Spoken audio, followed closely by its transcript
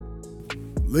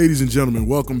Ladies and gentlemen,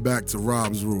 welcome back to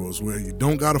Rob's Rules, where you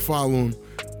don't gotta follow him,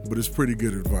 but it's pretty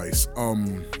good advice.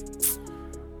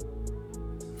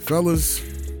 Fellas,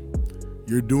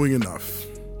 you're doing enough.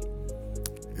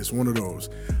 It's one of those.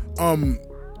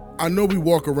 I know we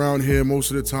walk around here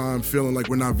most of the time feeling like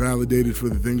we're not validated for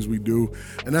the things we do,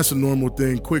 and that's a normal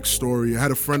thing. Quick story, I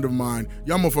had a friend of mine,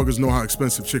 y'all motherfuckers know how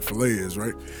expensive Chick-fil-A is,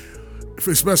 right?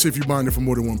 Especially if you're buying it for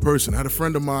more than one person. I had a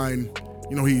friend of mine,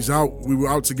 we were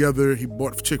out together, he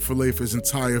bought Chick-fil-A for his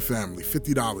entire family,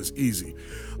 $50, easy.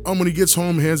 When he gets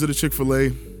home, hands it to Chick-fil-A,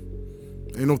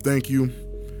 ain't no thank you,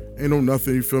 ain't no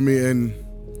nothing, you feel me? And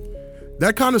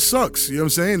that kind of sucks, you know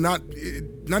what I'm saying?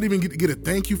 Not even get a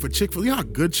thank you for Chick-fil-A. You know how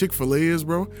good Chick-fil-A is,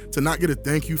 bro? To not get a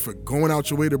thank you for going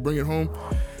out your way to bring it home,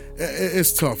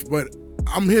 it's tough. But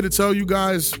I'm here to tell you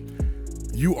guys,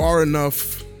 you are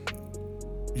enough,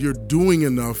 you're doing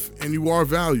enough, and you are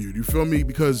valued, you feel me?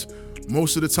 Because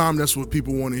most of the time, that's what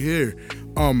people want to hear.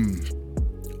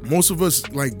 Most of us,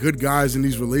 like good guys in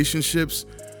these relationships,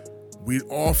 we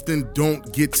often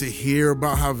don't get to hear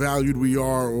about how valued we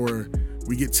are, or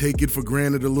we get taken for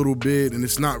granted a little bit, and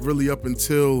it's not really up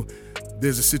until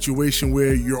there's a situation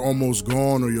where you're almost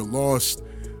gone or you're lost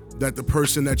that the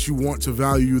person that you want to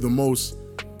value you the most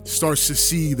starts to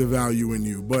see the value in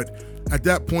you. But at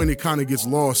that point, it kind of gets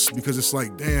lost because it's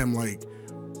like, damn, like,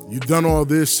 you've done all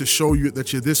this to show you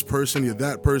that you're this person, you're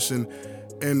that person,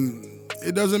 and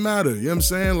it doesn't matter, you know what I'm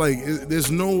saying? Like, there's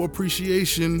no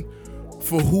appreciation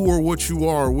for who or what you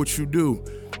are or what you do.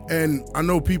 And I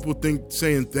know people think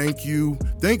saying thank you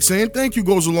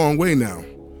goes a long way now.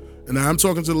 And I'm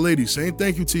talking to the ladies, saying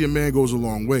thank you to your man goes a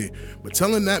long way. But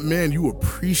telling that man you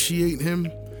appreciate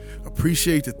him,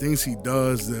 appreciate the things he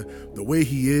does, the way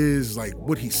he is, like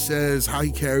what he says, how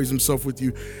he carries himself with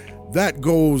you, that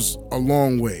goes a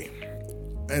long way.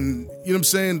 And you know what I'm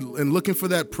saying? And looking for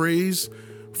that praise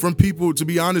from people, to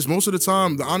be honest, most of the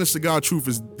time, the honest to God truth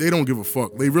is they don't give a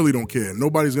fuck. They really don't care.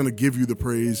 Nobody's going to give you the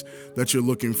praise that you're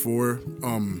looking for.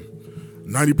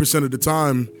 90% of the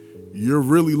time, you're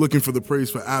really looking for the praise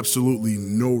for absolutely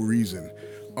no reason.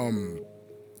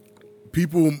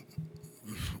 People,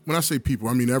 when I say people,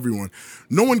 I mean everyone.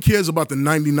 No one cares about the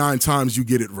 99 times you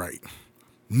get it right.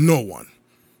 No one.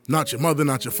 Not your mother,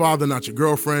 not your father, not your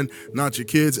girlfriend, not your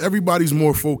kids. Everybody's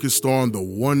more focused on the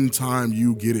one time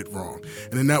you get it wrong.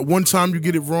 And in that one time you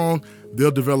get it wrong,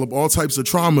 they'll develop all types of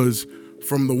traumas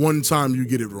from the one time you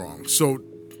get it wrong. So, you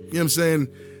know what I'm saying?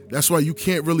 That's why you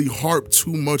can't really harp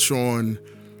too much on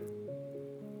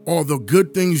all the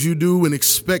good things you do and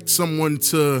expect someone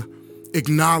to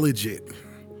acknowledge it.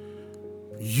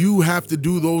 You have to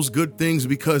do those good things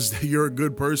because you're a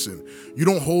good person. You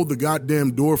don't hold the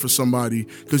goddamn door for somebody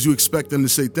because you expect them to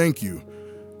say thank you.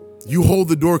 You hold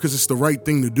the door because it's the right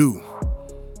thing to do,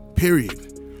 period.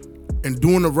 And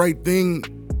doing the right thing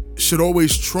should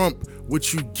always trump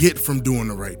what you get from doing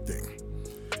the right thing.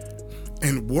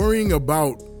 And worrying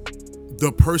about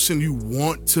the person you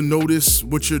want to notice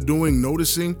what you're doing,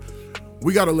 noticing,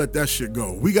 we got to let that shit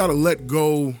go. We got to let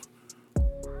go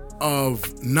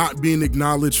of not being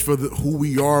acknowledged for who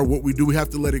we are, what we do. We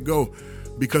have to let it go,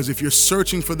 because if you're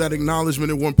searching for that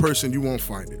acknowledgement in one person, you won't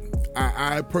find it.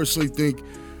 I personally think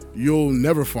you'll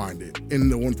never find it in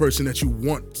the one person that you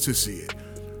want to see it.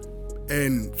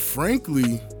 And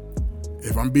frankly,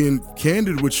 if I'm being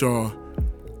candid with y'all,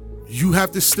 you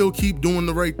have to still keep doing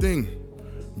the right thing,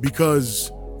 because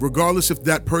regardless if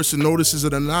that person notices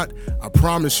it or not, I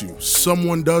promise you,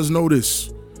 someone does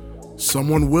notice.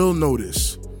 Someone will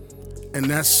notice. And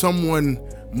that someone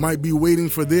might be waiting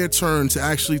for their turn to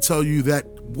actually tell you that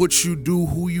what you do,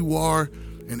 who you are,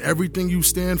 and everything you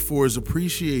stand for is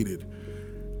appreciated.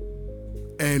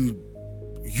 And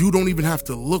you don't even have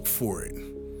to look for it.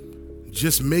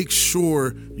 Just make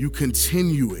sure you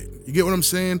continue it. You get what I'm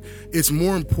saying? It's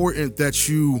more important that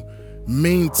you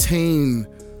maintain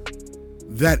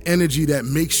that energy that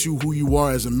makes you who you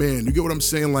are as a man. You get what I'm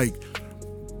saying? Like,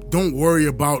 don't worry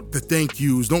about the thank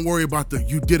yous. Don't worry about the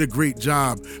you did a great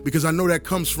job, because I know that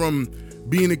comes from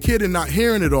being a kid and not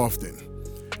hearing it often.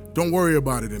 Don't worry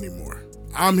about it anymore.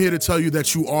 I'm here to tell you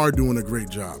that you are doing a great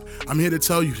job. I'm here to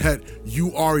tell you that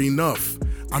you are enough.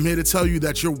 I'm here to tell you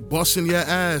that you're busting your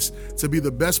ass to be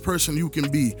the best person you can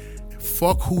be.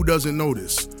 Fuck who doesn't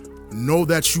notice. Know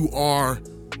that you are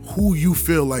who you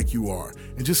feel like you are.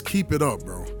 And just keep it up,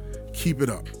 bro. Keep it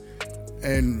up.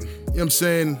 And you know what I'm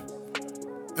saying?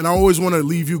 And I always want to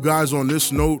leave you guys on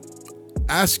this note.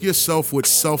 Ask yourself what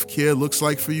self-care looks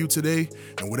like for you today.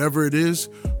 And whatever it is,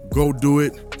 go do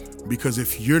it. Because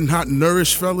if you're not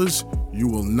nourished, fellas, you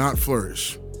will not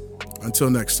flourish. Until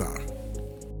next time.